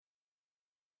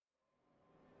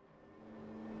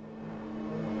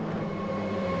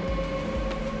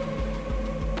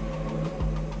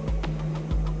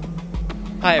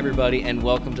Hi, everybody, and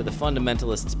welcome to the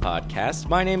Fundamentalists Podcast.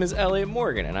 My name is Elliott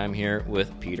Morgan, and I'm here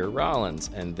with Peter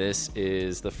Rollins, and this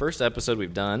is the first episode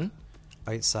we've done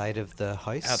outside of the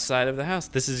house. Outside of the house.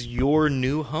 This is your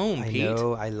new home, Pete. I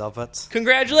know, I love it.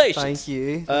 Congratulations. Thank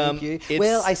you. Thank you.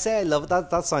 Well, I say I love it.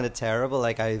 That sounded terrible.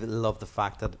 Like, I love the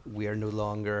fact that we are no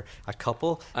longer a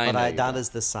couple. That is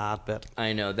the sad bit.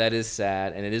 I know, that is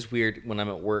sad, and it is weird when I'm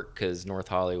at work because North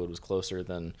Hollywood was closer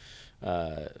than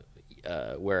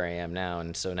where I am now,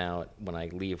 and so now when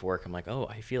I leave work, I'm like, oh,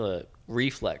 I feel a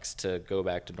reflex to go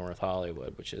back to North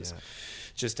Hollywood, which is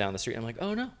just down the street. I'm like,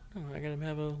 oh no, I'm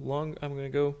gonna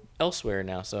go elsewhere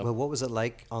now. So, well, what was it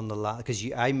like on the last? Because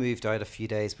I moved out a few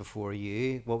days before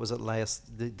you. What was it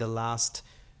the last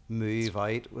move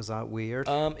out? Was that weird?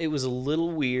 It was a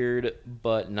little weird,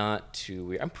 but not too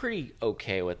weird. I'm pretty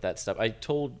okay with that stuff. I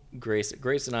told Grace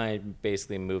and I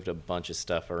basically moved a bunch of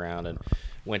stuff around and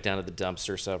went down to the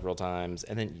dumpster several times,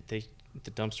 and then the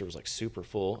dumpster was like super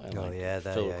full and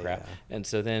filled with crap. Yeah. And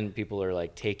so then people are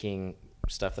like taking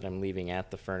stuff that I'm leaving at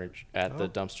the the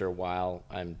dumpster while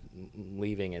I'm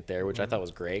leaving it there, which I thought was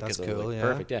great because it was like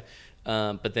perfect. Yeah.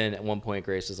 But then at one point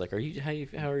Grace was like, how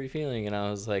are you feeling? And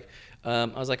I was like,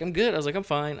 I'm good. I was like, I'm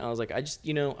fine. I was like, I'm just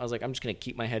going to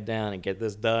keep my head down and get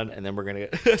this done. And then we're going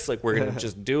to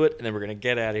just do it. And then we're going to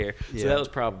get out of here. Yeah. So that was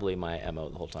probably my MO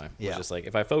the whole time. It was just like,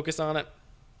 if I focus on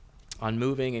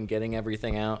moving and getting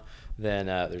everything out, then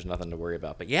there's nothing to worry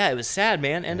about. But yeah, it was sad,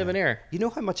 man. End of an era. You know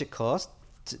how much it cost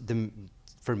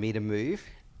for me to move?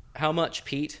 How much,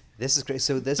 Pete? This is great.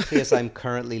 So this place I'm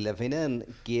currently living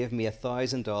in gave me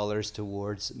 $1,000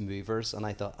 towards movers, and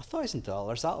I thought,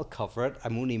 $1,000, that'll cover it.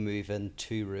 I'm only moving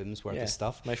 2 rooms worth of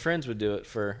stuff. My friends would do it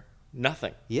for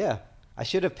nothing. Yeah. I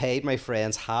should have paid my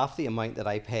friends half the amount that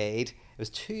I paid. It was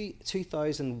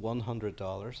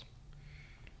 $2,100.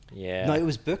 Yeah. No, it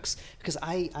was books, because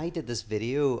I did this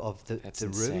video of the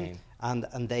room, and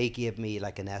they gave me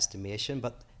like an estimation,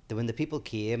 but when the people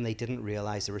came, they didn't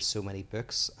realize there were so many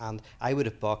books, and I would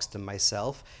have boxed them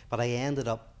myself, but I ended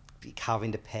up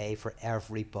having to pay for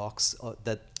every box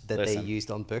that they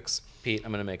used on books. Pete,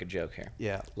 I'm going to make a joke here.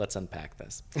 Yeah. Let's unpack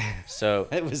this. So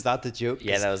was that the joke?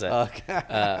 Yeah, that was it.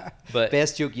 Okay. But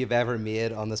best joke you've ever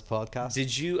made on this podcast.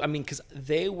 Did you? I mean, because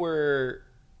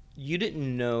you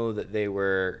didn't know that they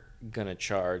were going to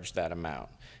charge that amount.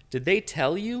 Did they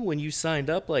tell you when you signed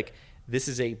up, like, this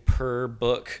is a per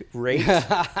book rate?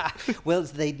 Well,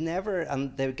 they'd never,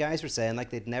 and the guys were saying like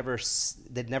they'd never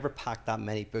packed that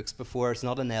many books before. It's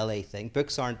not an LA thing.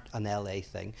 Books aren't an LA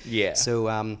thing. Yeah. So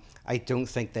I don't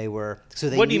think they were. So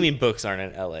what do you mean books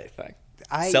aren't an LA thing?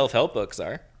 Self-help books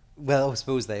are. Well, I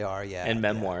suppose they are. Yeah. And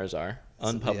memoirs are.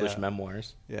 Unpublished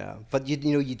memoirs. Yeah, but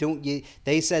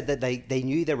they said that they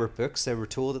knew there were books. They were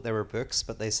told that there were books,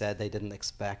 but they said they didn't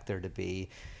expect there to be.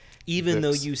 Even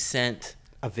though you sent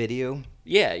a video.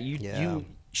 Yeah, you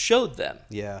showed them.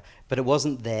 Yeah, but it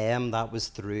wasn't them. That was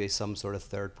through some sort of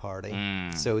third party.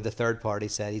 So the third party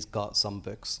said he's got some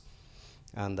books,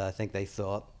 and I think they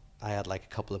thought I had like a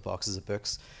couple of boxes of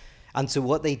books. And so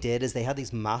what they did is they had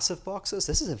these massive boxes.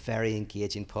 This is a very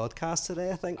engaging podcast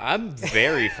today, I think. I'm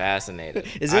very fascinated.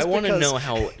 I want to know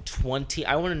I want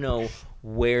to know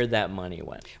where that money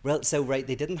went. Well, so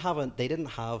they didn't have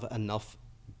enough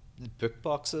book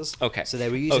boxes. Okay. So they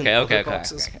were using other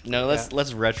boxes. Okay. No, let's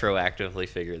retroactively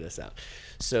figure this out.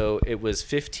 So it was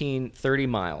 30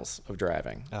 miles of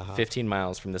driving. 15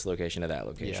 miles from this location to that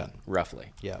location,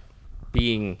 roughly. Yeah.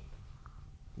 Being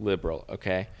liberal,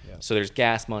 okay? Yeah. So there's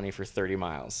gas money for 30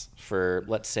 miles for,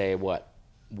 let's say, what,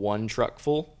 one truck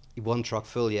full? One truck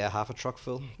full, yeah, half a truck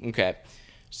full. Okay.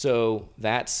 So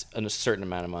that's a certain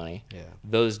amount of money. Yeah.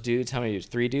 Those dudes, how many dudes?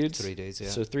 3 dudes? 3 dudes, yeah.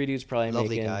 So 3 dudes probably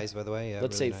Lovely making... guys, by the way, yeah.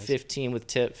 Let's really say nice. 15 with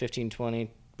tip, 15, 20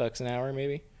 bucks an hour,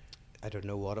 maybe? I don't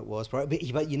know what it was.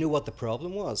 But you know what the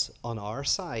problem was? On our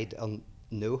side, on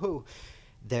NoHo,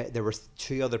 there were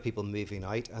 2 other people moving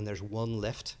out, and there's 1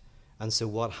 lift. And so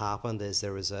what happened is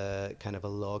there was a kind of a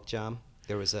log jam.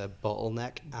 There was a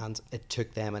bottleneck, and it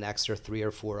took them an extra 3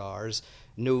 or 4 hours.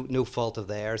 No fault of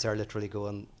theirs. They're literally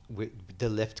going, the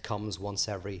lift comes once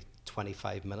every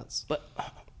 25 minutes. But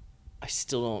I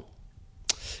still don't.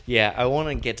 Yeah, I want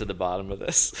to get to the bottom of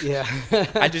this. Yeah.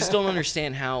 I just don't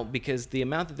understand how, because the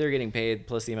amount that they're getting paid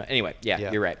plus the amount. Anyway,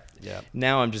 yeah. You're right. Yeah.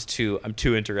 Now I'm too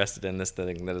interested in this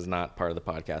thing that is not part of the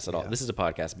podcast at all. This is a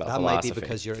podcast about philosophy. That might be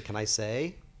because can I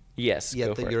say? Yes.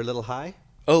 Yeah, you're a little high.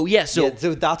 Oh yeah, so Yeah,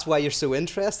 so that's why you're so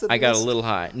interested in I got a this? little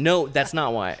high. No, that's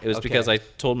not why. It was Okay. because I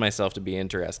told myself to be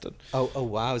interested. Oh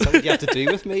wow! Is that what you have to do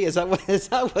with me? Is that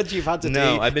what you've had to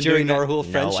No, do I've been during doing our that. whole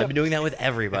friendship? No, I've been doing that with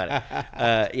everybody.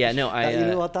 Yeah, no, I. You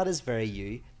know what? That is very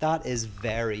you. That is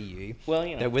very you. Well,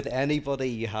 you know. That with anybody,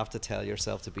 you have to tell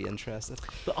yourself to be interested.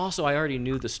 But also, I already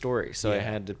knew the story, so I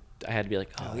Yeah. had to be like,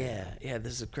 oh yeah,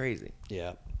 this is crazy.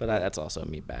 Yeah. But that's also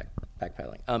me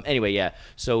backpedaling. Anyway, yeah.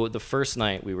 So the first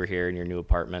night we were here in your new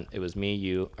apartment, it was me,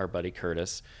 you, our buddy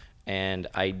Curtis, and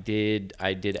I did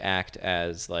act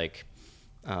as like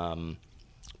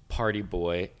party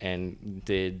boy and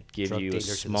did give Drug you a dealer to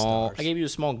the small. stars. I gave you a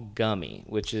small gummy,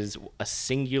 which is a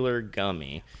singular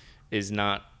gummy, is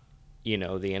not the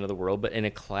end of the world, but in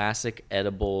a classic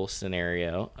edible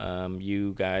scenario,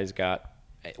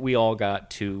 we all got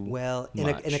too Well,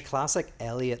 much. in a classic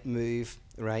Elliott move,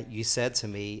 right? You said to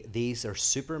me, "These are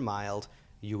super mild.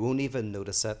 You won't even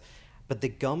notice it." But the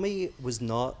gummy was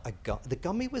not a The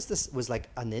gummy was like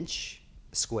an inch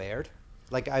squared.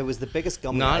 Like I was the biggest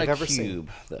gummy Not I've a ever seen. cube,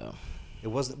 though. It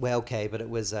wasn't well, okay, but it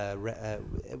was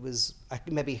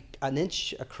maybe an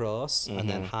inch across and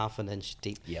then half an inch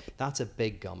deep. Yep. That's a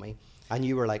big gummy, and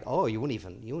you were like, "Oh, you won't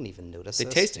even notice." It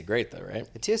this." tasted great, though, right?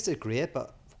 It tasted great,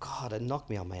 but God, it knocked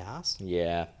me on my ass.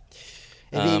 Yeah.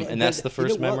 I mean, And that's but the you know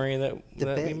first what? memory that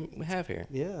The we have here.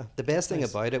 Yeah, the best thing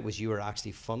Nice. about it was you were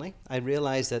actually funny. I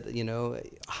realized that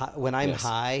when I'm Yes.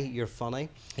 high, you're funny.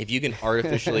 If you can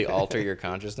artificially alter your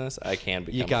consciousness, I can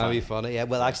become You can funny. be funny. Yeah.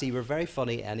 Well, actually, you were very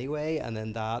funny anyway, and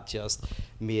then that just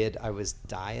made I was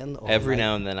dying. all Every night.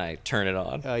 now and then I turn it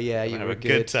on. Oh yeah, you have were a good.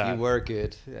 good time. You were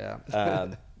good. Yeah.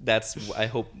 I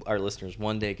hope our listeners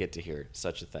one day get to hear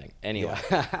such a thing. Anyway,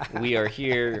 we are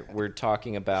here. We're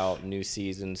talking about new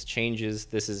seasons, changes.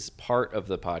 This is part of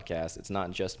the podcast. It's not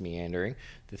just meandering.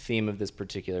 The theme of this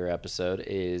particular episode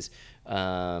is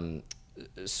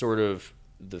sort of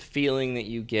the feeling that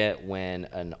you get when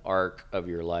an arc of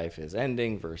your life is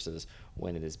ending versus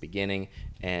when it is beginning,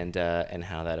 and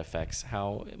how that affects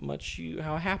how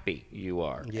happy you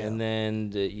are. Yeah. And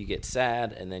then you get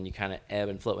sad, and then you kind of ebb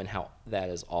and flow, and how that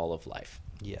is all of life.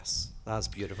 Yes, that's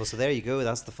beautiful. So there you go.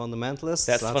 That's the fundamentalists.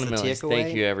 That's the the fundamentalist. takeaway.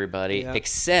 Thank you, everybody. Yeah.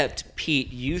 Except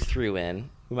Pete, you threw in.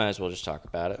 We might as well just talk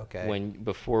about it. Okay.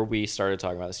 Before we started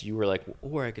talking about this, you were like,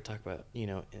 or I could talk about, in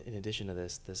addition to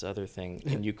this other thing,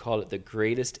 and you called it the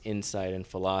greatest insight in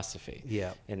philosophy.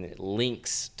 Yeah. And it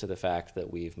links to the fact that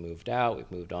we've moved out,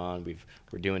 we've moved on,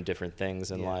 we're doing different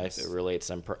things in life. Yes. It relates,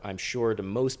 I'm sure, to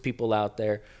most people out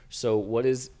there. So what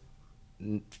is,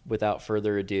 without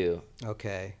further ado,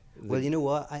 Okay. Well, you know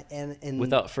what?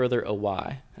 without further a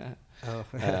why, Oh.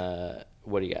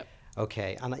 what do you got?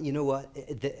 Okay, and you know what?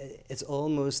 It's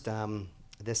almost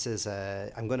this is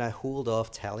I'm going to hold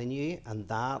off telling you, and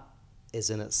that is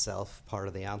in itself part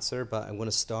of the answer. But I'm going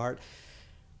to start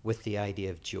with the idea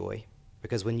of joy,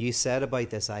 because when you said about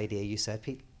this idea, you said,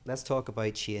 "Pete, let's talk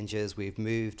about changes. We've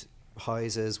moved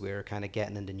houses. We're kind of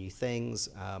getting into new things.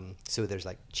 So there's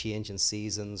like change in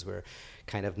seasons. We're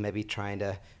kind of maybe trying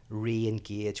to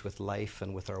re-engage with life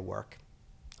and with our work."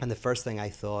 And the first thing I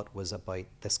thought was about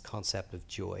this concept of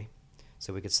joy.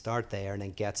 So we could start there and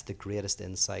then get to the greatest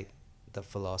insight that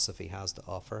philosophy has to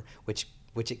offer, which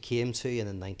it came to in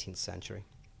the 19th century.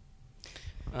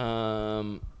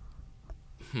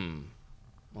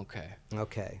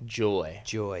 Okay.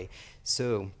 Joy.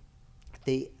 So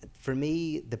for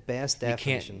me, the best You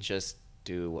definition. can't just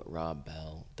do what Rob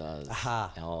Bell does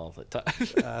Aha. all the time.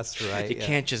 That's right. You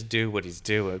can't just do what he's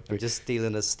doing. I'm just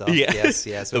stealing his stuff. Yeah. Yes.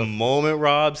 The Well, moment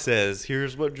Rob says,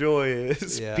 "Here's what joy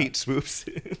is," Yeah. Pete swoops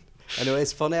in. I know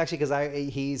it's funny actually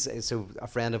because so a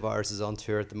friend of ours is on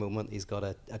tour at the moment. He's got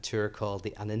a tour called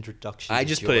An Introduction. I to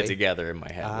just put it Joy. together in my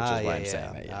head, which is why I'm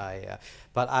saying that. Yeah. Yeah.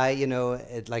 But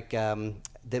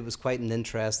there was quite an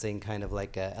interesting kind of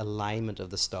like alignment of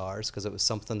the stars, because it was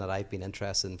something that I've been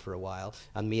interested in for a while,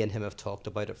 and me and him have talked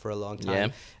about it for a long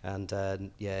time. Yeah.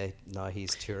 And now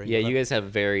he's touring. Yeah, with you it. guys have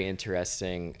very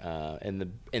interesting in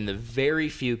the very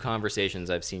few conversations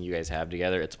I've seen you guys have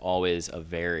together, it's always a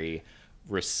very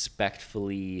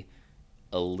respectfully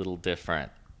a little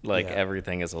different. Like Yeah.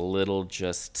 everything is a little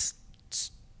just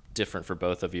different for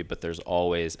both of you, but there's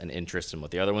always an interest in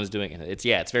what the other one's doing, and it's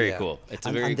very Yeah. cool. It's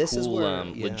And- a very and this is cool where-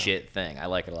 legit thing. I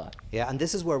like it a lot. Yeah, and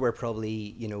this is where we're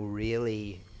probably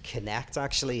really connect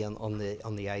actually on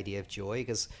the idea of joy,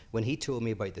 because when he told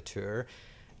me about the tour,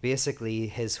 basically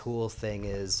his whole thing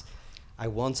is, I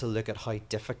want to look at how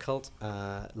difficult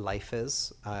life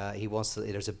is. He wants to.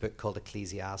 There's a book called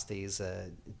Ecclesiastes,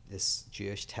 this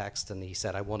Jewish text, and he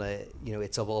said, I want to.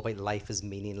 It's all about life is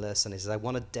meaningless, and he says, I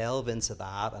want to delve into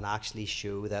that and actually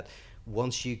show that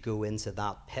once you go into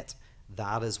that pit,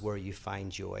 that is where you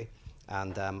find joy.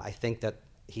 And I think that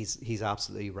he's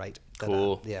absolutely right.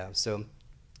 Cool. Yeah. So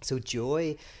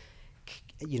joy,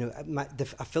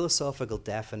 a philosophical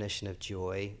definition of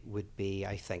joy would be,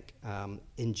 I think,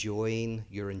 enjoying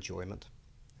your enjoyment,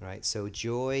 right? So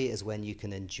joy is when you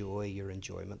can enjoy your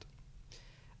enjoyment.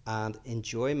 And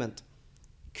enjoyment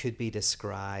could be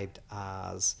described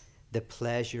as the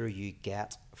pleasure you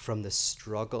get from the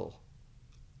struggle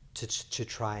to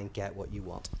try and get what you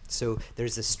want. So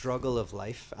there's the struggle of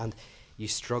life, and you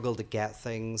struggle to get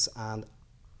things, and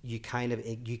you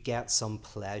get some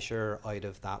pleasure out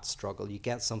of that struggle. You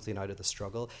get something out of the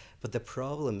struggle. But the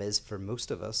problem is, for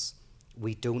most of us,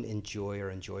 we don't enjoy our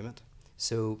enjoyment.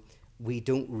 So we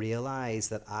don't realize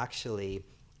that actually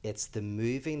it's the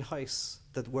moving house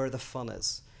where the fun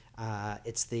is.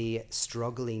 It's the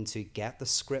struggling to get the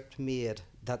script made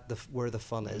where the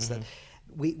fun is. That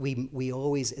we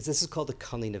always, this is called the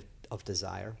cunning of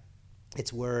desire.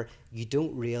 It's where you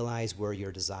don't realize where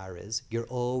your desire is. You're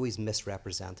always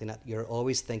misrepresenting it. You're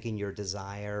always thinking your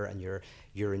desire and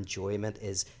your enjoyment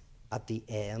is at the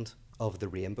end of the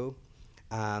rainbow.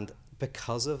 And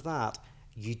because of that,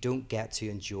 you don't get to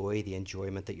enjoy the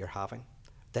enjoyment that you're having,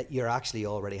 that you're actually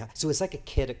already having. So it's like a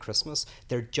kid at Christmas.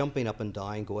 They're jumping up and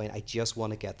down going, I just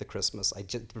want to get the Christmas,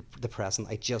 the present.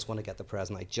 I just want to get the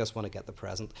present. I just want to get the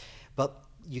present. But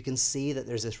you can see that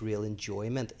there's this real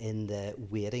enjoyment in the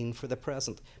waiting for the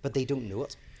present, but they don't know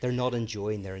it. They're not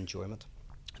enjoying their enjoyment.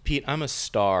 Pete, I'm a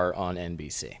star on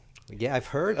NBC. Yeah, I've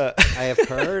heard. I have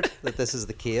heard that this is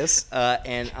the case.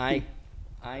 And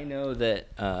I know that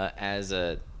as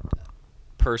a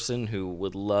person who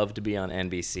would love to be on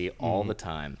NBC all the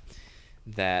time,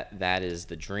 that is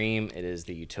the dream. It is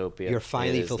the utopia. You're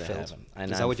finally fulfilled.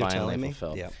 And is that what you're telling me?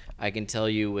 Yeah. I can tell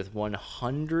you with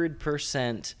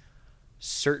 100%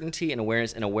 certainty and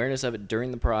awareness of it during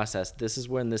the process, this is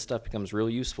when this stuff becomes real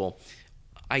useful.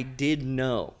 I did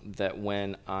know that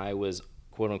when I was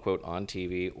quote unquote on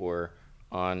TV or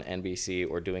on NBC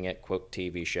or doing a quote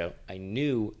TV show, I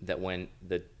knew that when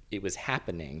it was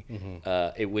happening,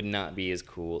 it would not be as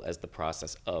cool as the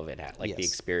process of it had. Like the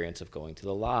experience of going to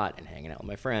the lot and hanging out with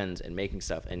my friends and making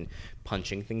stuff and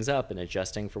punching things up and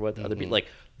adjusting for what the other people, like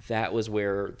that was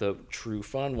where the true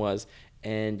fun was.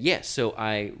 And yeah, so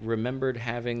I remembered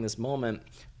having this moment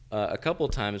a couple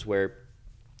of times where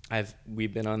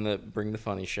we've been on the Bring the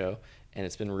Funny show, and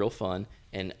it's been real fun.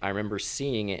 And I remember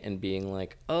seeing it and being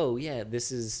like, oh yeah,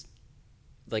 this is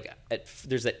like,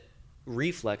 there's that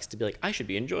reflex to be like, I should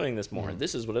be enjoying this more.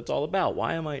 This is what it's all about.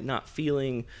 Why am I not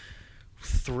feeling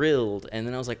thrilled? And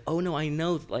then I was like, oh no, I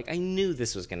knew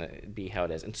this was gonna be how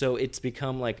it is. And so it's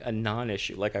become like a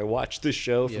non-issue. Like I watched the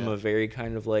show from a very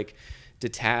kind of like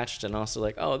detached and also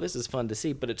like, oh, this is fun to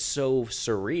see, but it's so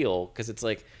surreal because it's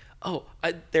like, oh,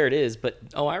 there it is, but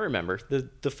I remember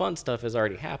the fun stuff has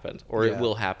already happened, or it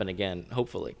will happen again,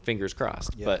 hopefully, fingers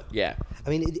crossed. But yeah, I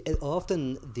mean,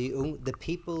 often the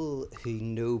people who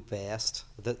know best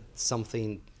that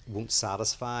something won't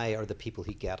satisfy are the people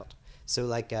who get it. So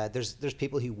like there's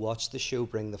people who watch the show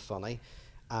Bring the Funny,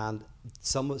 and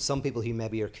some people who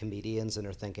maybe are comedians and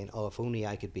are thinking, oh, if only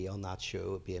I could be on that show,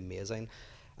 it'd be amazing.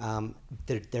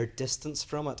 Their distance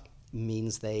from it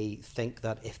means they think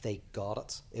that if they got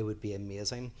it, it would be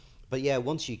amazing. But yeah,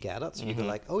 once you get it, you go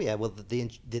like, oh yeah, well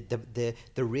the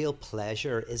real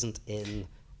pleasure isn't in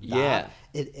that.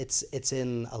 It's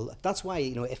in that's why,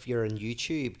 if you're on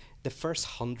YouTube, the first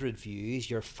 100 views,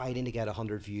 you're fighting to get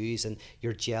 100 views, and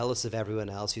you're jealous of everyone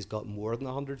else who's got more than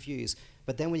 100 views.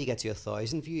 But then when you get to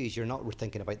 1,000 views, you're not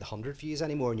thinking about the 100 views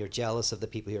anymore, and you're jealous of the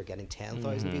people who are getting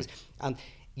 10,000 views. And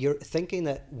you're thinking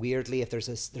that weirdly, if there's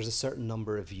a certain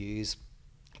number of views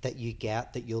that you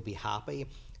get, that you'll be happy.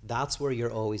 That's where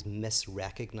you're always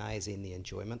misrecognizing the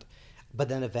enjoyment. But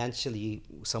then eventually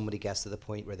somebody gets to the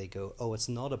point where they go, oh, it's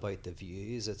not about the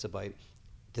views, it's about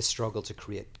the struggle to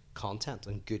create content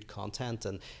and good content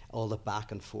and all the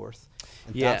back and forth.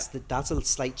 And that's a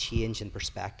slight change in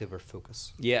perspective or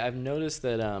focus. Yeah, I've noticed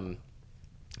that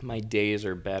my days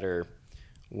are better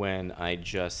when I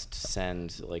just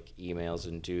send like emails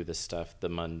and do the stuff, the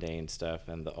mundane stuff,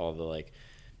 and all the like,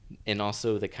 and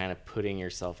also the kind of putting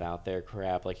yourself out there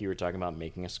crap, like you were talking about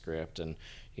making a script, and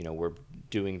we're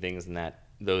doing things in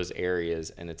those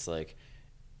areas, and it's like,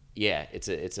 yeah, it's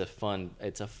a fun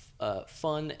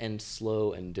fun and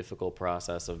slow and difficult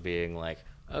process of being like,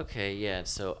 okay, yeah.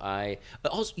 So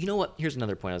but also, you know what? Here's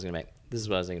another point I was gonna make. This is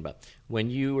what I was thinking about when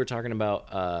you were talking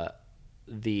about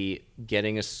the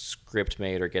getting a script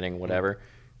made or getting whatever.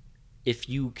 If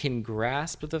you can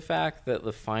grasp the fact that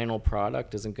the final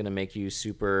product isn't going to make you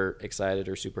super excited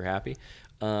or super happy,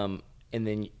 and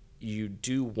then you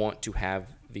do want to have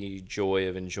the joy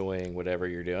of enjoying whatever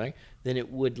you're doing, then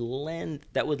it would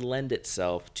lend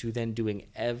itself to then doing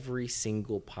every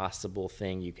single possible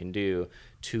thing you can do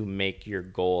to make your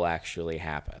goal actually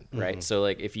happen, right? Mm-hmm. So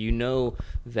like if you know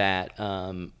that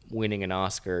winning an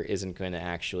Oscar isn't going to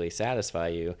actually satisfy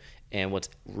you, and what's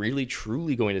really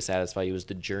truly going to satisfy you is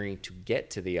the journey to get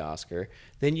to the Oscar,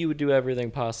 then you would do everything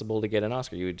possible to get an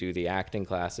Oscar. You would do the acting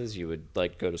classes, you would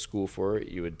like go to school for it,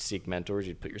 you would seek mentors,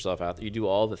 you'd put yourself out there, you do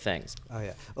all the things. Oh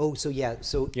yeah. Oh, so yeah.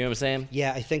 So You know what I'm saying?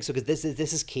 yeah, I think so, because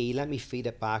this is key. Let me feed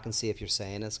it back and see if you're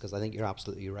saying this, because I think you're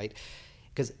absolutely right.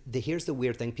 Because here's the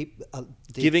weird thing: people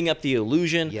Giving up the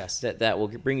illusion Yes. that will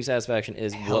bring you satisfaction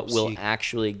is what Helps will you.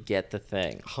 actually get the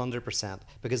thing. 100%.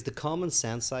 Because the common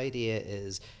sense idea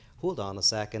is, hold on a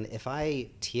second, if I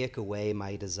take away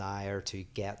my desire to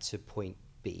get to point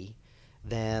B,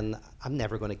 then I'm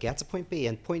never going to get to point B.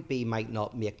 And point B might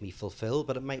not make me fulfilled,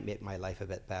 but it might make my life a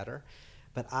bit better.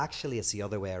 But actually, it's the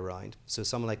other way around. So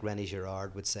someone like René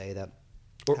Girard would say that...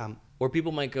 Or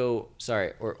people might go,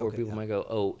 sorry, or Okay, people yeah. might go,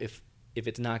 oh, if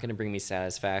it's not going to bring me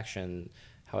satisfaction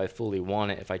how I fully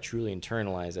want it, if I truly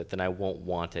internalize it, then I won't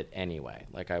want it anyway.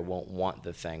 Like I won't want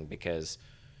the thing, because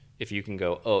if you can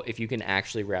go, oh, if you can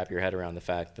actually wrap your head around the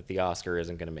fact that the Oscar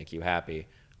isn't going to make you happy,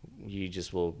 you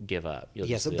just will give up. You'll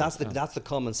Yeah, just so be that's like, that's the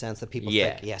common sense that people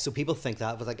Yeah. think. Yeah, so people think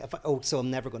that, but like, so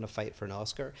I'm never going to fight for an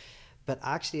Oscar, but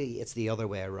actually, it's the other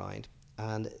way around.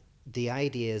 And the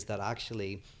idea is that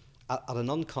actually, at an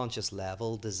unconscious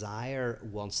level, desire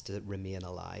wants to remain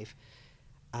alive,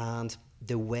 and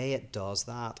the way it does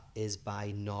that is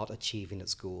by not achieving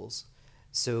its goals.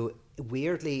 So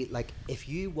weirdly, like if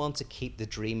you want to keep the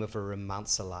dream of a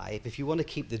romance alive, if you want to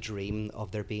keep the dream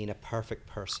of there being a perfect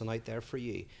person out there for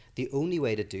you, the only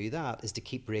way to do that is to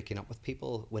keep breaking up with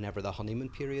people whenever the honeymoon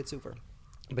period's over.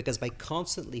 Because by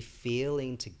constantly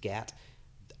failing to get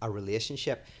a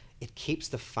relationship, it keeps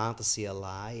the fantasy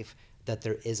alive that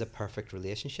there is a perfect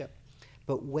relationship.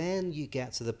 But when you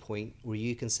get to the point where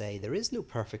you can say there is no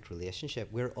perfect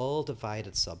relationship, we're all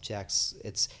divided subjects.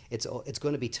 It's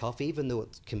going to be tough, even though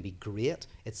it can be great.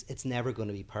 It's never going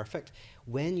to be perfect.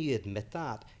 When you admit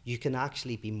that, you can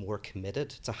actually be more committed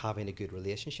to having a good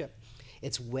relationship.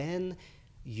 It's when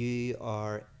you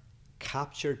are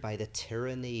captured by the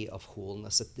tyranny of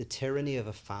wholeness, the tyranny of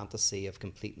a fantasy of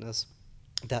completeness,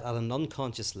 that at an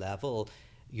unconscious level,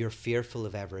 you're fearful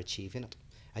of ever achieving it.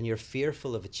 And you're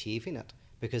fearful of achieving it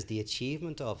because the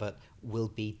achievement of it will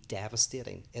be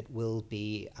devastating. It will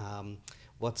be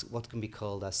what can be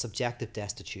called a subjective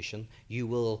destitution.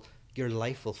 Your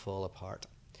life will fall apart.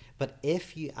 But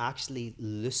if you actually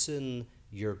loosen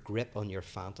your grip on your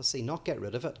fantasy, not get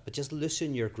rid of it, but just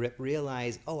loosen your grip,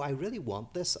 realize, oh, I really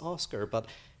want this Oscar, but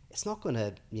it's not going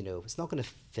to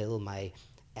fill my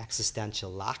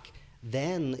existential lack,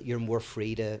 then you're more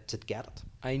free to get it.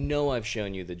 I know I've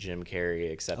shown you the Jim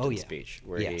Carrey acceptance yeah. speech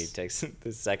where Yes. he takes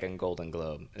the second Golden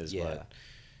Globe Yeah.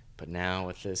 but now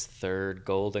with this third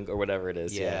Golden or whatever it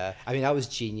is. Yeah. I mean, that was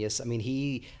genius. I mean,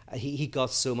 he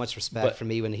got so much respect But- from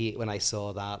me when I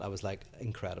saw that. I was like,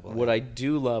 incredible. What I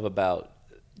do love about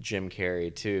Jim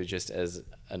Carrey too, just as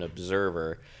an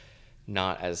observer,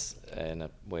 not as in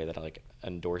a way that I like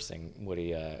endorsing what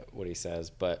he says,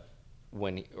 but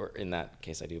or in that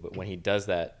case I do, but when he does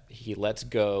that, he lets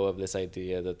go of this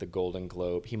idea that the Golden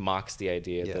Globe, he mocks the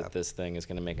idea that this thing is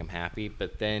going to make him happy,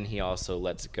 but then he also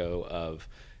lets go of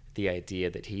the idea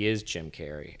that he is Jim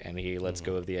Carrey, and he lets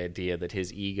go of the idea that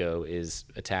his ego is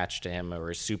attached to him or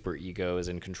his super ego is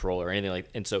in control or anything like.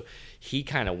 And so he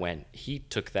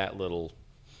took that little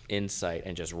insight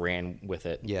and just ran with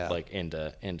it like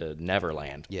into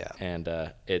Neverland. And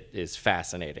it is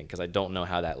fascinating because I don't know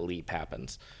how that leap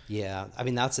happens. I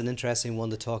mean, that's an interesting one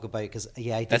to talk about because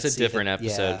that's a different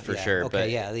episode for sure.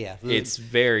 Okay, but it's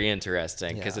very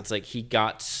interesting because Yeah. it's like he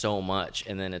got so much,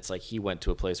 and then it's like he went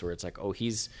to a place where it's like, oh,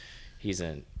 he's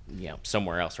in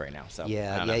somewhere else right now. So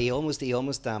I don't know. he almost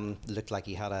looked like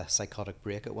he had a psychotic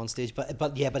break at one stage,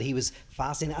 but he was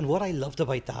fascinating. And what I loved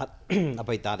about that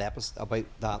about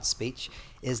that speech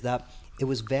is that it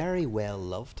was very well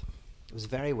loved. It was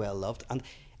very well loved,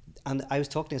 and I was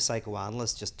talking to a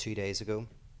psychoanalyst just 2 days ago,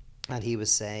 and he was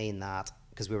saying that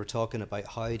because we were talking about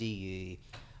how do you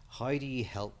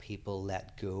help people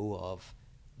let go of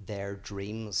their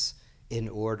dreams in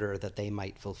order that they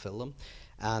might fulfill them,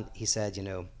 and he said,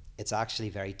 it's actually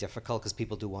very difficult because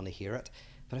people do want to hear it.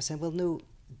 But I said, well, no,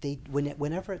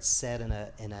 whenever it's said in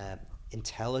a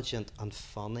intelligent and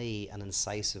funny and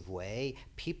incisive way,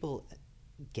 people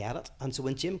get it. And so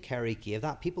when Jim Carrey gave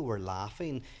that, people were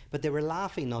laughing, but they were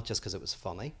laughing not just because it was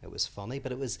funny,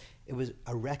 but it was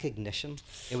a recognition.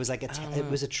 It was like it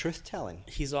was a truth telling.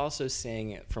 He's also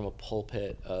saying it from a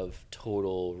pulpit of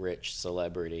total rich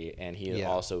celebrity, and he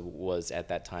also was at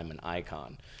that time an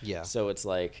icon. Yeah. So it's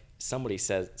like somebody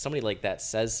like that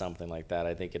says something like that,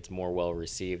 I think it's more well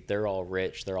received. They're all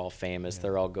rich, they're all famous,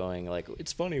 they're all going like,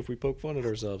 it's funny if we poke fun at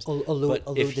ourselves. Although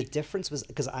the difference was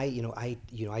because I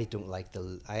don't like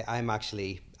I'm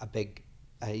actually a big.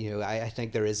 I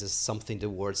think there is something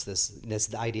towards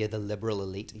this idea of the liberal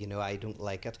elite. I don't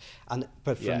like it,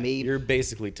 but for me, you're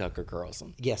basically Tucker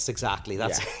Carlson. Yes, exactly.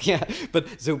 That's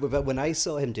But when I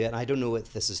saw him do it, and I don't know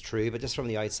if this is true, but just from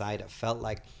the outside, it felt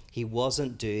like he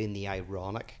wasn't doing the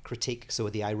ironic critique. So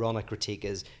the ironic critique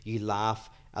is you laugh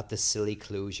at the silly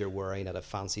clothes you're wearing at a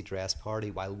fancy dress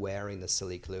party while wearing the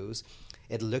silly clothes.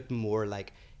 It looked more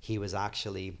like he was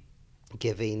actually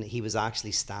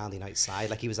standing outside,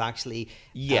 like he was actually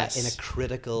in a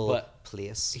critical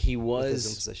place. He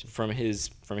was from his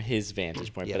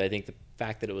vantage point, but I think the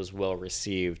fact that it was well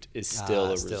received is still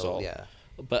a result. Yeah.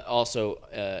 But also,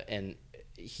 and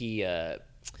he, what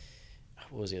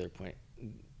was the other point?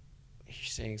 You're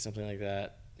saying something like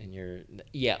that, and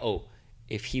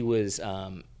if he was,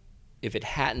 if it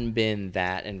hadn't been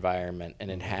that environment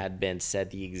and it had been said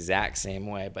the exact same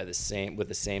way with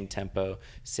the same tempo,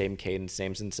 same cadence,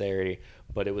 same sincerity,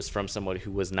 but it was from someone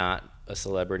who was not a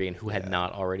celebrity and who had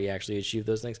not already actually achieved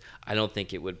those things, I don't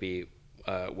think it would be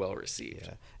well received.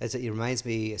 Yeah. It reminds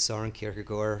me, Søren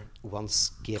Kierkegaard once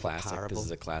gave a parable. This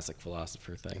is a classic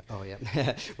philosopher thing. Oh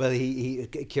yeah. Well,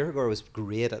 Kierkegaard was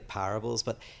great at parables,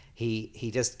 but he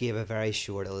just gave a very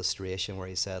short illustration where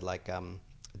he said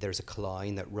there's a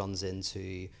clown that runs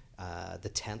into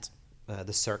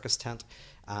the circus tent,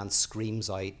 and screams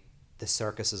out, "The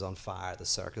circus is on fire, the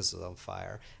circus is on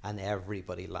fire," and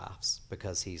everybody laughs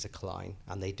because he's a clown,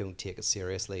 and they don't take it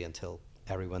seriously until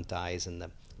everyone dies in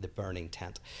the burning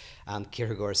tent. And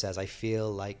Kierkegaard says, I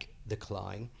feel like the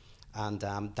clown. And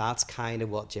that's kind of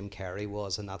what Jim Carrey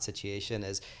was in that situation,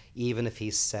 is even if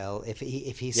he's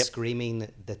screaming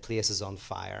the place is on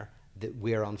fire, that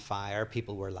we're on fire,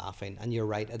 people were laughing. And you're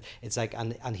right, it's like,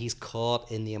 and he's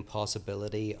caught in the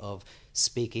impossibility of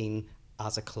speaking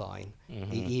as a clown,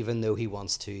 even though he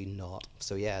wants to not.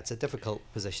 So yeah, it's a difficult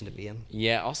position to be in.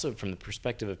 Yeah, also from the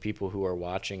perspective of people who are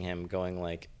watching him going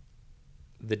like,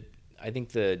 I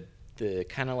think the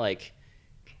kind of like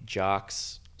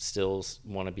jocks still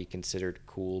want to be considered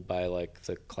cool by like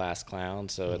the class clown.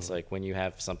 So it's like when you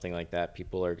have something like that,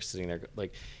 people are sitting there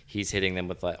like he's hitting them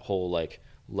with that whole like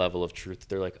level of truth.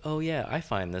 They're like, oh yeah, I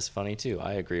find this funny too.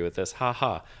 I agree with this. Ha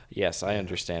ha. Yes, I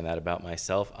understand that about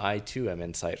myself. I too am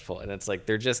insightful. And it's like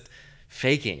they're just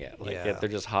faking it. Like they're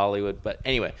just Hollywood. But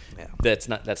anyway, that's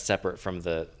separate from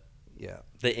the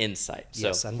insight.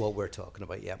 Yes, and what we're talking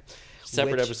about.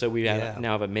 Separate episode. We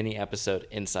now have a mini episode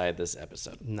inside this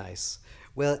episode. Nice.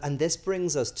 Well, and this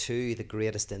brings us to the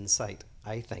greatest insight,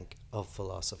 I think, of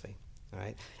philosophy. All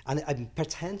right, and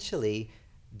potentially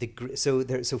so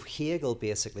Hegel,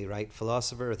 basically, right,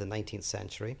 philosopher of the 19th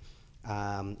century,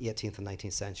 18th and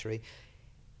 19th century,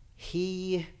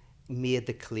 he made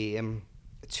the claim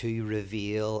to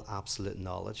reveal absolute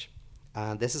knowledge,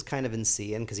 and this is kind of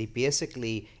insane because he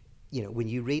basically, when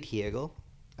you read Hegel.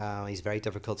 He's very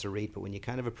difficult to read, but when you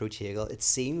kind of approach Hegel, it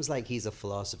seems like he's a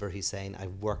philosopher who's saying,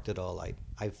 I've worked it all out.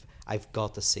 I've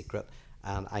got the secret,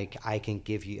 and I can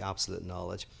give you absolute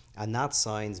knowledge. And that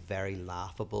sounds very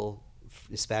laughable,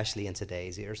 especially in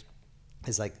today's ears.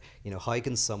 It's like, how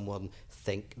can someone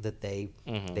think that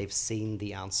they've seen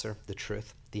the answer, the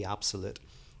truth, the absolute?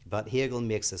 But Hegel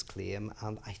makes this claim,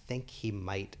 and I think he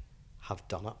might have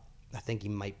done it. I think he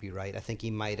might be right. I think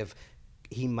he might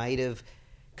have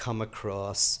come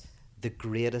across the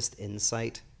greatest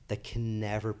insight that can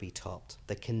never be topped,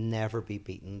 that can never be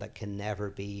beaten, that can never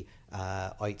be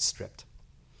outstripped.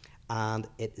 And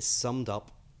it is summed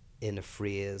up in a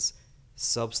phrase,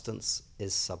 substance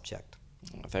is subject.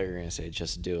 I thought you were going to say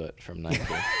just do it from Nike.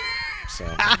 So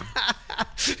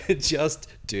just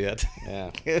do it.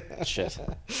 Yeah. Shit.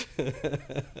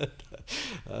 That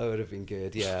would have been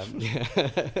good, yeah.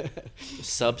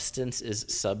 Substance is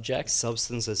subject?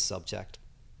 Substance is subject.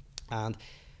 And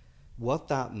what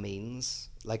that means,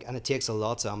 and it takes a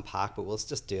lot to unpack, but we'll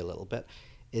just do a little bit,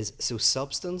 so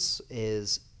substance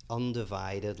is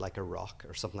undivided like a rock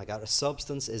or something like that. A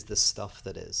substance is the stuff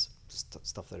that is,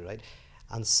 right?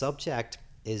 And subject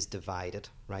is divided,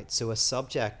 right? So a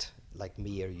subject, like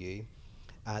me or you,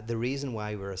 The reason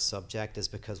why we're a subject is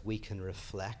because we can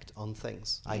reflect on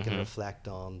things. I can reflect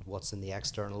on what's in the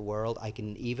external world. I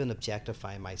can even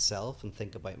objectify myself and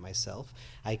think about myself.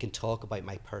 I can talk about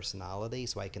my personality,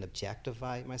 so I can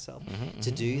objectify myself.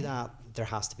 To do that, there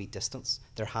has to be distance.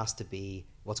 There has to be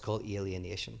what's called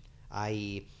alienation.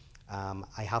 I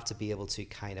have to be able to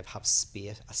kind of have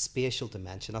space, a spatial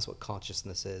dimension. That's what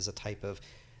consciousness is, a type of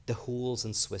the holes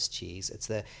in Swiss cheese. It's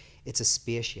a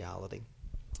spatiality.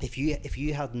 If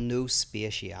you had no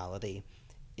spatiality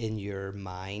in your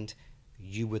mind,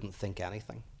 you wouldn't think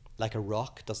anything. Like a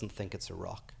rock doesn't think it's a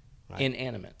rock. Right?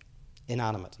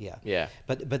 Inanimate, yeah. Yeah.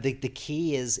 But the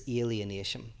key is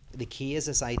alienation. The key is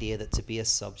this idea that to be a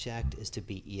subject is to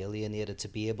be alienated, to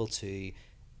be able to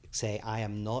say, I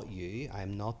am not you, I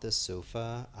am not this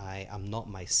sofa, I am not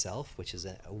myself, which is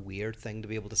a weird thing to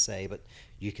be able to say, but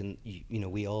you know,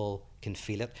 we all can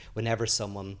feel it whenever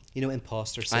someone, you know,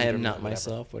 imposter syndrome. I am not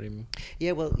myself. What do you mean?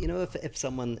 Yeah, well, you know, if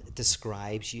someone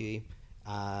describes you,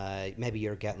 maybe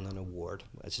you're getting an award,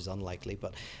 which is unlikely,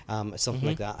 but something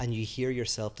like that, and you hear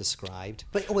yourself described.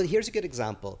 But well, here's a good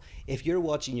example. If you're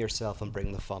watching yourself on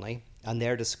Bring the Funny, and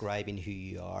they're describing who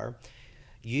you are,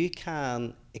 you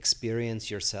can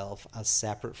experience yourself as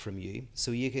separate from you.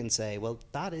 So you can say, well,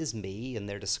 that is me, and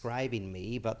they're describing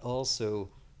me, but also,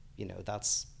 you know,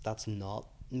 that's not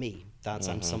me.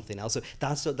 I'm something else.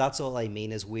 So that's all I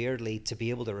mean is, weirdly, to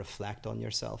be able to reflect on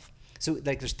yourself. So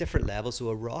like there's different levels. So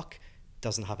a rock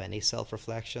doesn't have any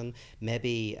self-reflection.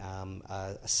 Maybe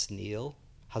a snail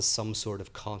has some sort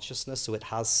of consciousness, so it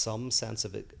has some sense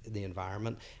of it, the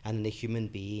environment, and the human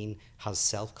being has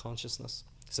self-consciousness.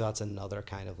 So that's another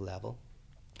kind of level.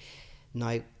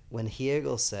 Now, when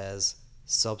Hegel says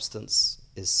substance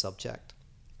is subject,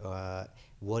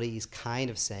 what he's kind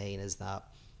of saying is that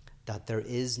there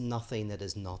is nothing that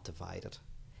is not divided.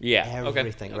 Yeah.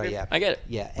 Everything, okay. right? Yeah, I get it.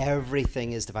 Yeah,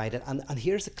 everything is divided, and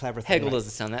here's the clever thing. Hegel right?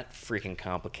 doesn't sound that freaking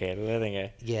complicated, I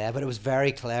think. Yeah, but it was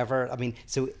very clever. I mean,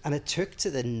 and it took to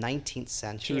the 19th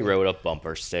century. He wrote a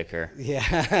bumper sticker.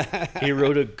 Yeah. He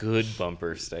wrote a good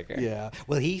bumper sticker. Yeah.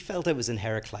 Well, he felt it was in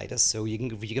Heraclitus, so you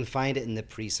can find it in the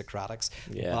pre-Socratics.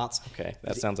 Yeah. But okay.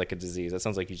 That sounds like a disease. That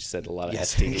sounds like you just said a lot of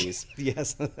yes. STDs.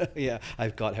 Yes. Yeah.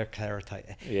 I've got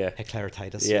Heraclitus. Yeah.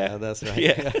 Heraclitus. Yeah. Yeah, that's right.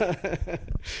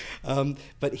 Yeah.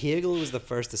 But Hegel was the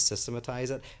first to systematize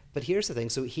it. But here's the thing.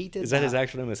 So he did. Is that his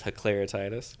actual name? Is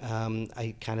Heraclitus?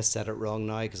 I kind of said it wrong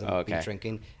now because I've been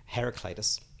drinking.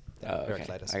 Heraclitus. Oh, okay.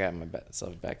 Heraclitus. I got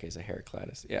myself back as a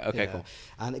Heraclitus. Yeah, okay, cool.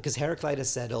 And because Heraclitus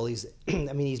said all these,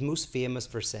 I mean, he's most famous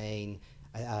for saying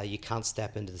you can't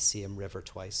step into the same river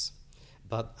twice.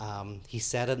 But he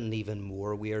said it in an even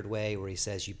more weird way, where he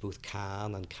says you both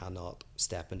can and cannot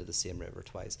step into the same river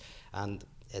twice. And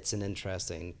it's an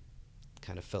interesting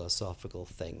kind of philosophical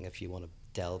thing if you want to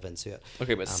delve into it.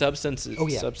 Okay, but substance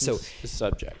is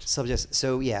subject. Subject.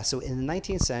 So in the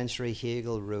 19th century,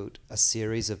 Hegel wrote a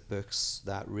series of books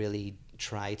that really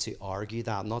try to argue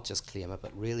that, not just claim it,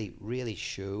 but really, really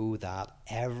show that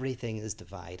everything is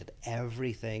divided.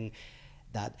 Everything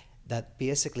that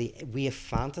basically we have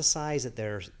fantasized that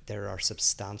there are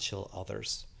substantial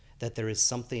others, that there is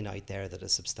something out there that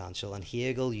is substantial. And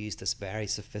Hegel used this very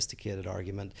sophisticated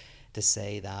argument to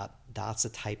say that that's a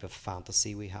type of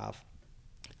fantasy we have.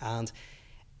 And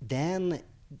then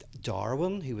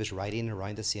Darwin, who was writing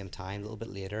around the same time, a little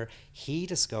bit later, he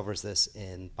discovers this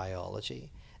in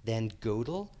biology. Then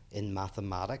Gödel in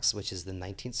mathematics, which is the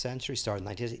 19th century, started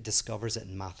in the 19th, discovers it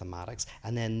in mathematics.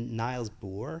 And then Niels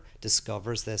Bohr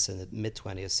discovers this in the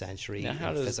mid-20th century now, how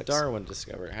in does physics. Darwin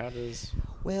discover it? How does...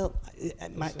 Well,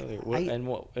 in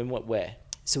what way?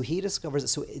 So he discovers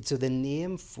it. So the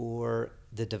name for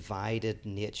the divided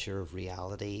nature of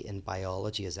reality in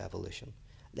biology is evolution.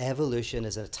 Evolution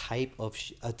is a type of...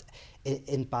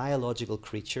 in biological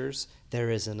creatures,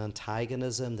 there is an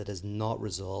antagonism that is not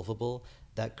resolvable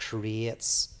that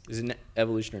creates... Is it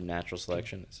evolution or natural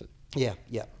selection? Is it?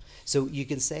 Yeah. So you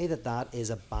can say that is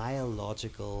a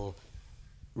biological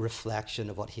reflection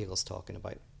of what Hegel's talking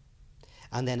about.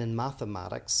 And then in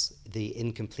mathematics, the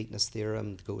incompleteness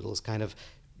theorem, Gödel's kind of...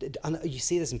 And you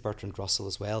see this in Bertrand Russell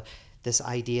as well, this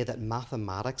idea that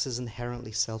mathematics is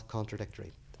inherently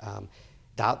self-contradictory.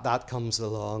 That comes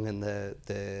along in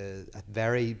the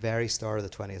very, very start of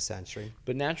the 20th century.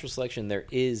 But natural selection, there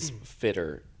is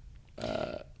fitter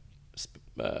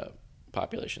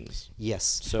populations. Yes.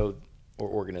 So, or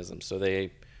organisms. So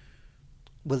they...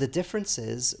 Well, the difference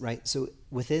is, right, so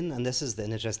within, and this is the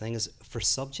interesting thing, is for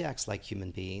subjects like human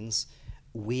beings,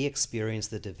 we experience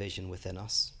the division within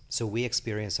us. So we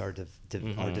experience our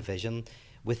division.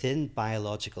 Within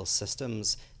biological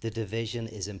systems, the division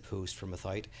is imposed from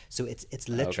without. So it's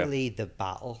literally the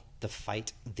battle the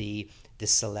fight, the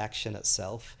selection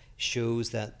itself shows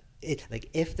that it, like,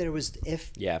 if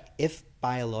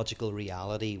biological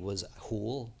reality was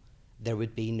whole, there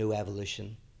would be no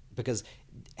evolution, because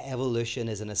evolution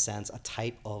is in a sense a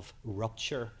type of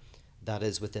rupture that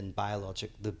is within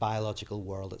the biological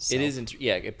world itself. It isn't.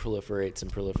 Yeah, it proliferates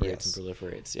and proliferates Yes. and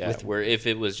proliferates. Yeah, where if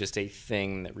it was just a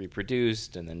thing that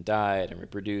reproduced and then died and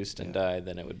reproduced and died,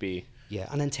 then it would be. Yeah,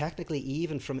 and then technically,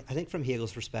 even from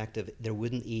Hegel's perspective, there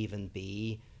wouldn't even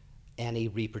be any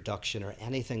reproduction or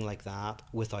anything like that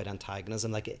without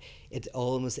antagonism. Like it's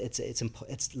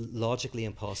logically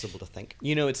impossible to think.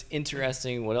 You know, it's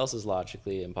interesting. What else is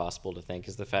logically impossible to think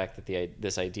is the fact that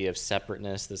this idea of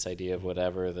separateness, this idea of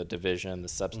whatever, the division, the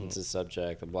substance is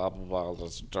subject, the blah blah blah,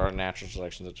 the natural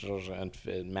selection,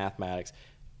 and mathematics,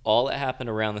 all that happened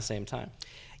around the same time.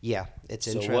 Yeah, it's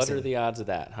so interesting. What are the odds of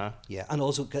that, huh? Yeah, and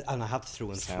also, and I have to throw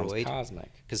in Sounds Freud.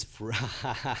 cosmic. Because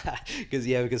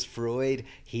Freud,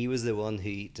 he was the one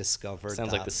who discovered.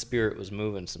 Sounds like the spirit was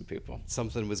moving some people.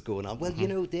 Something was going on. Well, you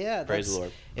know, yeah. Praise the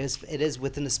Lord. It is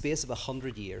within the space of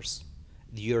 100 years.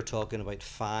 You're talking about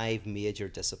 5 major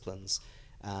disciplines,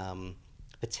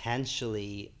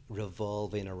 potentially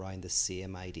revolving around the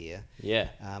same idea. Yeah.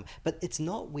 But it's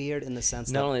not weird in the sense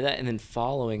that... Not only that, and then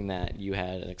following that, you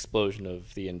had an explosion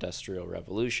of the Industrial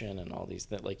Revolution and all these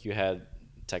things. Like, you had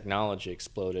technology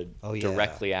exploded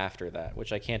directly after that,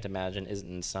 which I can't imagine isn't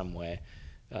in some way,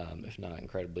 if not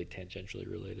incredibly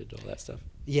tangentially related to all that stuff.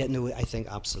 Yeah, no, I think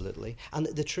absolutely. And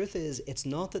the truth is, it's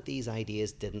not that these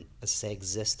ideas didn't, say,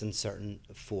 exist in certain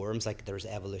forms. Like, there was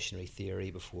evolutionary theory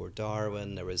before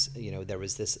Darwin. There was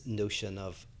this notion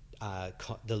of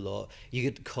the law.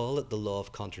 You could call it the law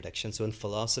of contradiction. So in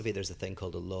philosophy, there's a thing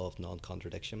called the law of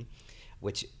non-contradiction,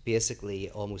 which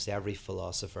basically almost every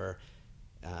philosopher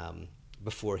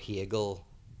before Hegel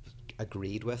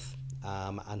agreed with.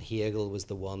 And Hegel was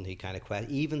the one who kind of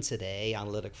even today,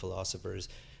 analytic philosophers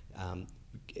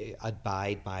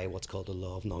abide by what's called the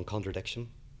law of non-contradiction.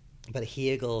 But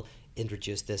Hegel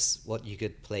introduced this, what you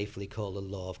could playfully call the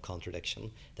law of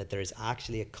contradiction, that there is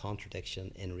actually a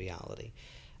contradiction in reality.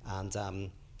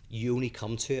 And you only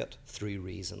come to it through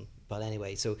reason. But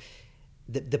anyway, so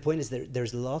the point is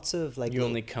there's lots of like... You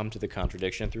only come to the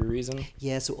contradiction through reason?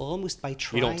 Yeah, so almost by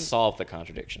trying... You don't solve the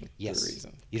contradiction through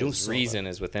reason. You don't solve reason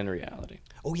is within reality.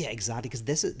 Oh yeah, exactly, because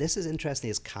this is interesting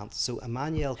as Kant. So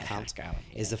Immanuel Kant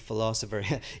is a philosopher.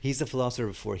 He's the philosopher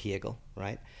before Hegel,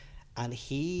 right? And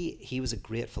he was a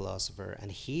great philosopher,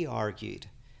 and he argued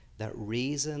that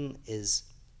reason is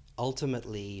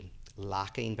ultimately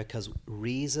lacking because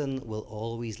reason will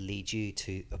always lead you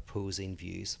to opposing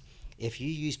views. If you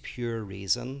use pure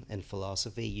reason in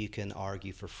philosophy, you can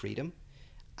argue for freedom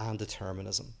and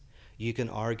determinism. You can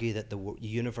argue that the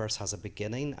universe has a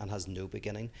beginning and has no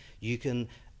beginning. You can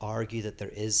argue that there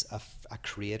is a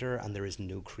creator and there is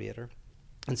no creator.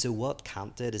 And so what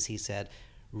Kant did is he said,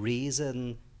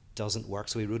 reason doesn't work.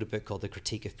 So he wrote a book called The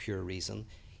Critique of Pure Reason.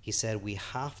 He said we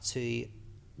have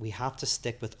to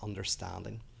stick with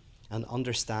understanding. And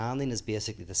understanding is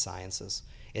basically the sciences.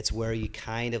 It's where you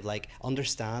kind of like,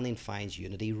 understanding finds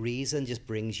unity. Reason just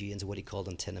brings you into what he called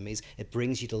antinomies. It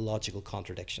brings you to logical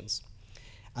contradictions.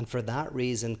 And for that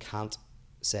reason, Kant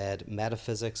said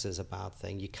metaphysics is a bad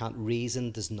thing.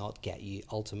 Reason does not get you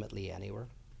ultimately anywhere.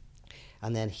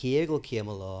 And then Hegel came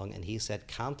along and he said,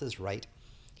 Kant is right.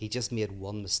 He just made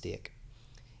one mistake.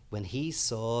 When he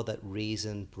saw that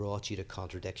reason brought you to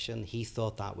contradiction, he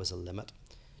thought that was a limit.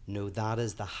 No, that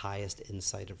is the highest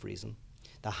insight of reason.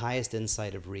 The highest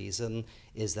insight of reason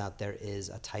is that there is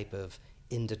a type of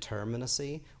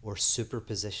indeterminacy or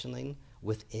superpositioning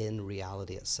within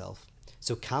reality itself.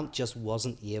 So Kant just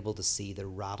wasn't able to see the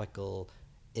radical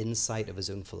insight of his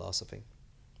own philosophy.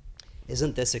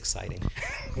 Isn't this exciting?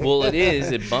 Well, it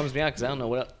is. It bums me out because I don't know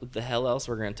what the hell else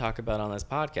we're going to talk about on this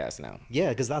podcast now. Yeah,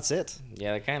 because that's it.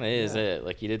 Yeah, that kind of is it.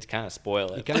 Like, you did kind of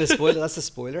spoil it. You kind of spoiled it. That's the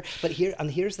spoiler. But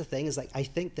here's the thing: is like I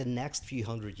think the next few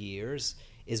hundred years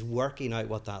is working out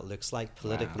what that looks like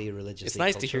politically, religiously. It's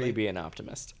nice culturally. to hear you be an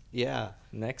optimist. Yeah.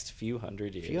 Next few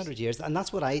hundred years. And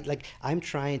that's what I like. I'm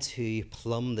trying to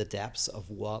plumb the depths of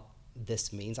what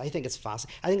this means. I think it's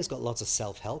fascinating. I think it's got lots of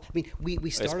self-help. I mean, we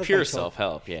started... It's pure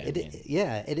self-help, yeah.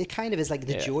 It kind of is like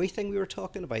the joy thing we were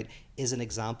talking about is an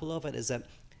example of it, is that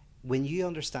when you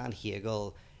understand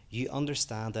Hegel, you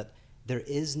understand that there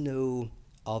is no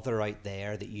other out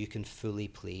there that you can fully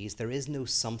please. There is no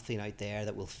something out there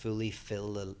that will fully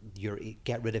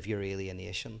get rid of your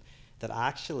alienation. That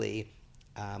actually...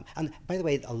 and by the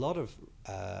way, a lot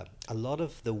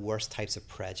of the worst types of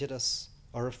prejudice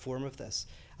are a form of this.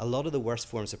 a lot of the worst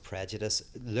forms of prejudice,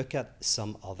 look at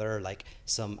some other, like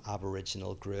some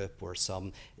Aboriginal group or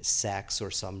some sex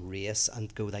or some race,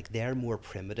 and go like, they're more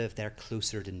primitive, they're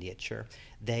closer to nature,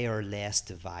 they are less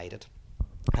divided.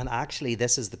 And actually,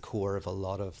 this is the core of a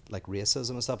lot of like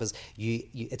racism and stuff. Is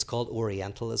it's called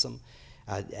Orientalism.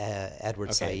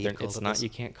 Edward Said called it's it not. this. You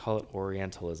can't call it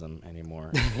Orientalism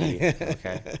anymore.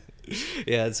 Okay.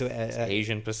 Yeah, so It's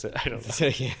Asian Pacific. I don't know.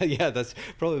 so yeah, that's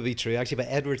probably true actually. But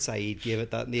Edward Said gave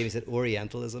it that name. He said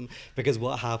Orientalism because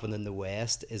what happened in the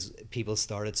West is people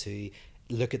started to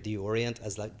look at the Orient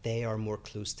as like they are more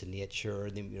close to nature,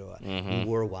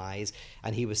 more wise.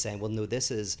 And he was saying, well, no,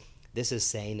 this is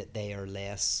saying that they are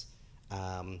less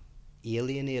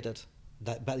alienated.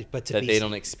 But that they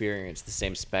don't experience the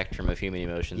same spectrum of human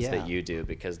emotions that you do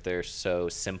because they're so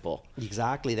simple.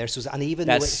 Exactly, they're so, and even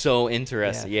that's so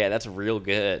interesting. Yeah, that's real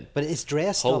good. But it's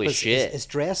dressed Holy up as shit. It's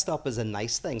dressed up as a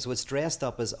nice thing. So it's dressed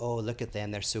up as, oh, look at them,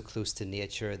 they're so close to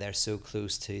nature, they're so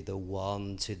close to the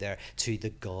one, to the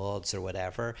gods or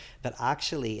whatever. But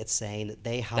actually, it's saying that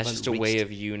they haven't. That's just a way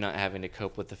of you not having to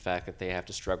cope with the fact that they have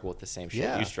to struggle with the same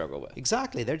shit you struggle with.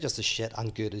 Exactly, they're just as shit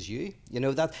and good as you.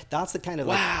 That's the kind of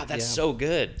wow, that's so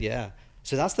good. Yeah.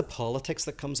 So that's the politics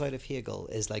that comes out of Hegel,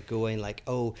 is like going like,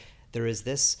 oh, there is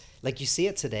this, like you see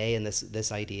it today in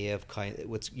this idea of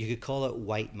what you could call it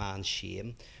white man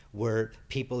shame, where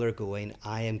people are going,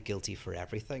 I am guilty for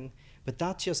everything. But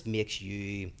that just makes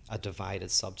you a divided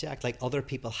subject. Like other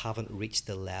people haven't reached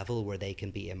the level where they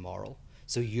can be immoral.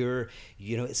 So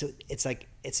it's like,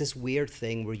 it's this weird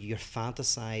thing where you're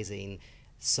fantasizing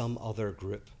some other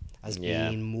group as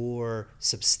being more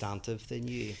substantive than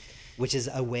you, which is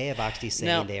a way of actually saying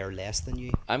now, they are less than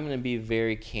you. I'm going to be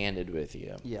very candid with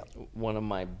you. Yeah. One of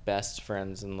my best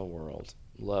friends in the world,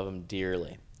 love him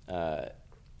dearly,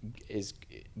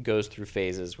 goes through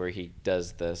phases where he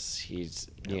does this. He's,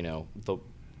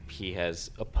 he has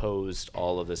opposed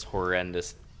all of this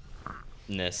horrendousness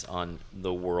on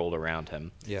the world around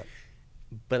him. Yeah.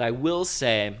 But I will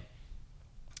say,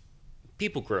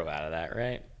 people grow out of that,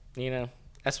 right?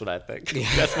 That's what I think. Yeah.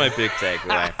 That's my big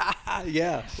takeaway.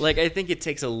 Yeah. Like, I think it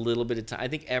takes a little bit of time. I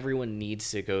think everyone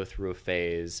needs to go through a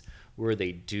phase where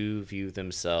they do view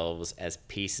themselves as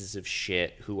pieces of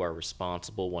shit who are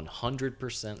responsible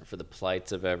 100% for the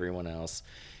plights of everyone else.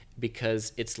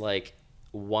 Because it's like,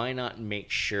 why not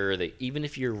make sure that even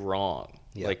if you're wrong,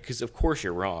 because of course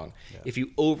you're wrong, if you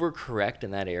overcorrect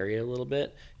in that area a little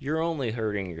bit, you're only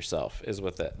hurting yourself, is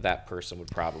what that person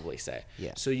would probably say.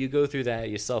 Yeah. So you go through that,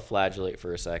 you self-flagellate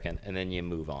for a second, and then you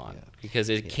move on because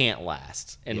it can't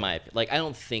last. In my opinion, like I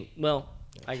don't think. Well,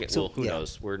 who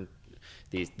knows? We're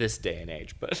this day and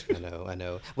age, but I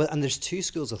know. Well, and there's two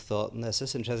schools of thought in this. This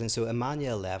is interesting. So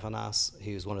Immanuel Levinas,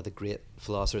 who's one of the great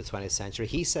philosophers of the 20th century,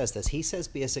 he says this. He says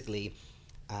basically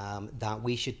that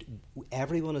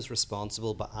everyone is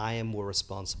responsible, but I am more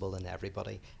responsible than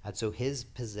everybody. And so his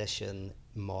position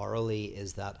morally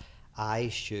is that I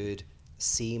should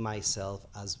see myself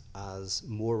as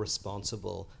more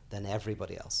responsible than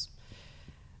everybody else.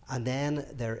 And then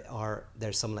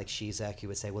there's someone like Zizek who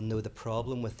would say, well, no, the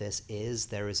problem with this is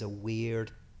there is a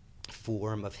weird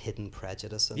form of hidden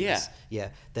prejudice in this.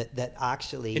 Yeah, that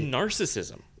actually... in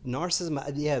narcissism,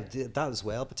 that as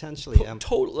well, potentially.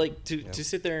 Totally, like to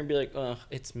sit there and be like, oh,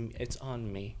 it's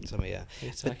on me.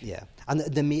 And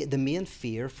the main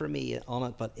fear for me on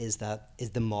it, but is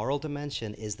the moral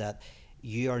dimension, is that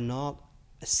you are not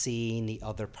seeing the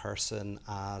other person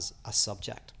as a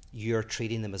subject. You're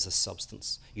treating them as a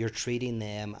substance. You're treating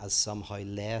them as somehow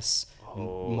less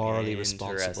morally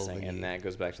responsible than you. And that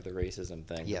goes back to the racism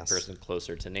thing. Yes. The person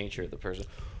closer to nature, the person...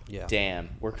 Yeah. Damn,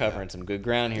 we're covering some good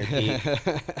ground here, Pete.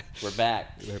 We're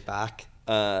back. We're back.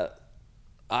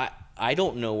 I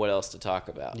don't know what else to talk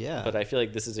about. Yeah. But I feel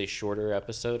like this is a shorter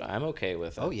episode. I'm okay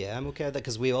with it. Oh yeah, I'm okay with that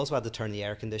because we also had to turn the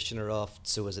air conditioner off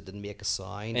so as it didn't make a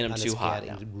sound. And it's too hot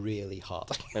now. Really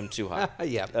hot. I'm too hot.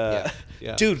 Yeah.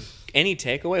 Dude, any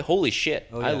takeaway? Holy shit!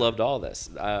 Oh, yeah. I loved all this.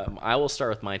 I will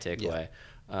start with my takeaway.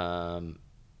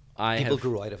 People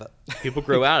grew out of it. People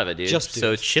grow out of it, dude. Just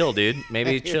so chill, dude.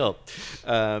 Maybe chill.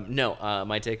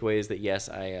 My takeaway is that yes,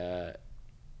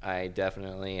 I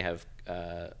definitely have.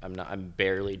 I'm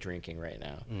barely drinking right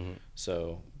now. Mm-hmm.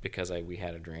 So because we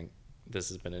had a drink, this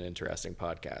has been an interesting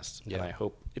podcast, and I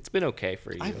hope it's been okay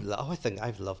for you. I think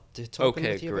I've loved talking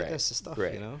with you about this stuff.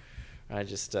 Great. I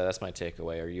just that's my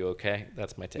takeaway. Are you okay?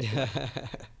 That's my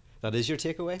takeaway. That is your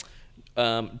takeaway?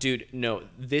 Dude, no,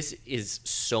 this is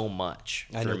so much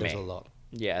for me. I know there's a lot.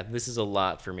 Yeah, this is a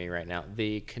lot for me right now.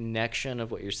 The connection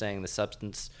of what you're saying, the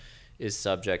substance is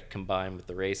subject combined with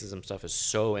the racism stuff is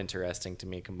so interesting to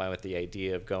me, combined with the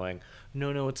idea of going,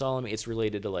 no, it's all in me. It's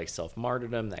related to like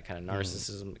self-martyrdom, that kind of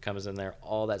narcissism that comes in there.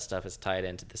 All that stuff is tied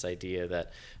into this idea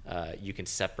that you can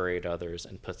separate others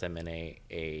and put them in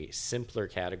a simpler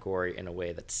category in a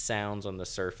way that sounds on the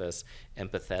surface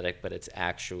empathetic, but it's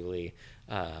actually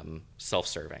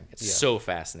self-serving. It's so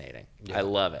fascinating. I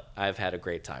love it. I've had a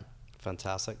great time.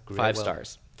 Fantastic. Great. 5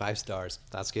 stars. 5 stars.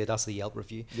 That's good. That's the Yelp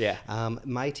review. Yeah.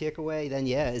 My takeaway then,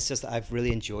 it's just I've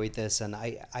really enjoyed this, and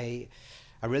I'm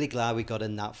really glad we got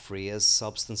in that phrase,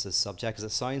 substance as subject,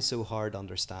 because it sounds so hard to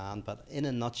understand. But in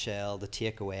a nutshell, the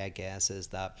takeaway, I guess, is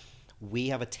that we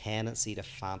have a tendency to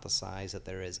fantasize that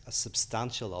there is a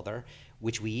substantial other,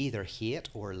 which we either hate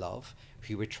or love,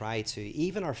 who we try to,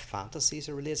 even our fantasies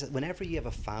are related. Whenever you have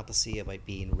a fantasy about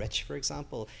being rich, for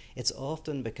example, it's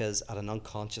often because at an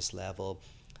unconscious level,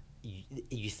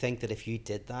 you think that if you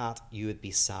did that, you would be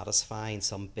satisfying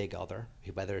some big other,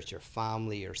 whether it's your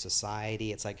family or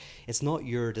society. It's like, it's not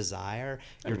your desire.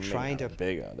 You're trying to... a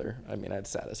big other. I mean, I'd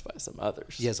satisfy some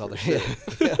others. Yes, others. Sure.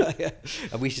 Yeah.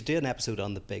 And we should do an episode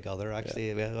on the big other, actually.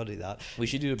 Yeah. We'll do that. We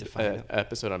should do an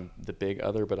episode on the big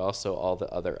other, but also all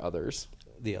the other others.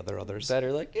 The other others. That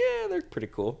are like, they're pretty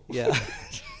cool. Yeah.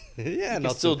 Yeah,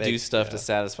 not still so big. Do stuff to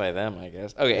satisfy them, I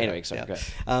guess. Okay, anyway, sorry.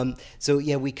 Yeah. So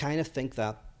we kind of think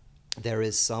that there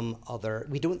is some other.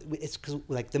 We don't. It's because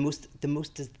like the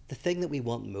thing that we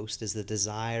want most is the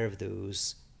desire of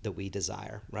those that we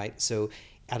desire, right? So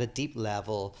at a deep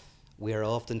level, we are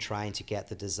often trying to get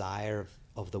the desire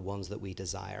of the ones that we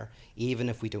desire, even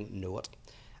if we don't know it,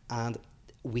 and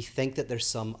we think that there's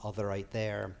some other out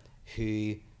there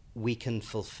who we can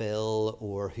fulfill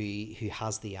or who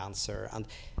has the answer. And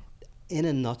in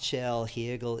a nutshell,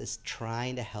 Hegel is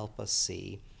trying to help us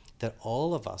see that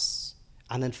all of us,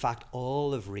 and in fact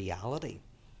all of reality,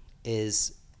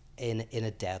 is in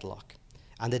a deadlock.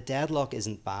 And the deadlock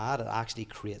isn't bad, it actually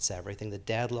creates everything. The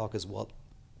deadlock is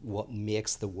what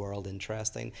makes the world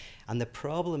interesting. And the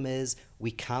problem is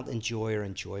we can't enjoy our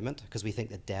enjoyment because we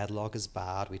think the deadlock is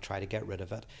bad, we try to get rid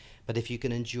of it. But if you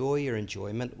can enjoy your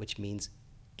enjoyment, which means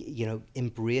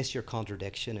embrace your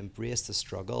contradiction, embrace the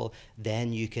struggle,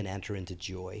 then you can enter into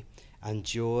joy. And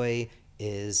joy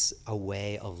is a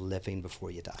way of living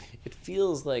before you die. It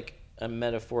feels like,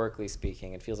 metaphorically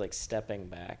speaking, it feels like stepping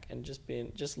back and if you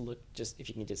can just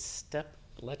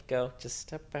let go, just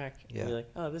step back and be like,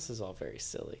 oh, this is all very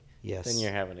silly. Yes. Then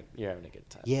you're having a good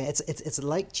time. Yeah, it's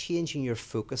like changing your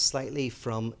focus slightly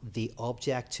from the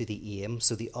object to the aim.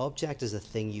 So the object is the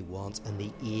thing you want, and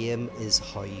the aim is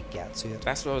how you get to it.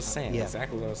 That's what I was saying. Yeah.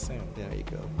 Exactly what I was saying. There you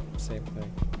go. Same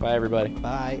thing. Bye, everybody.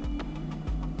 Bye.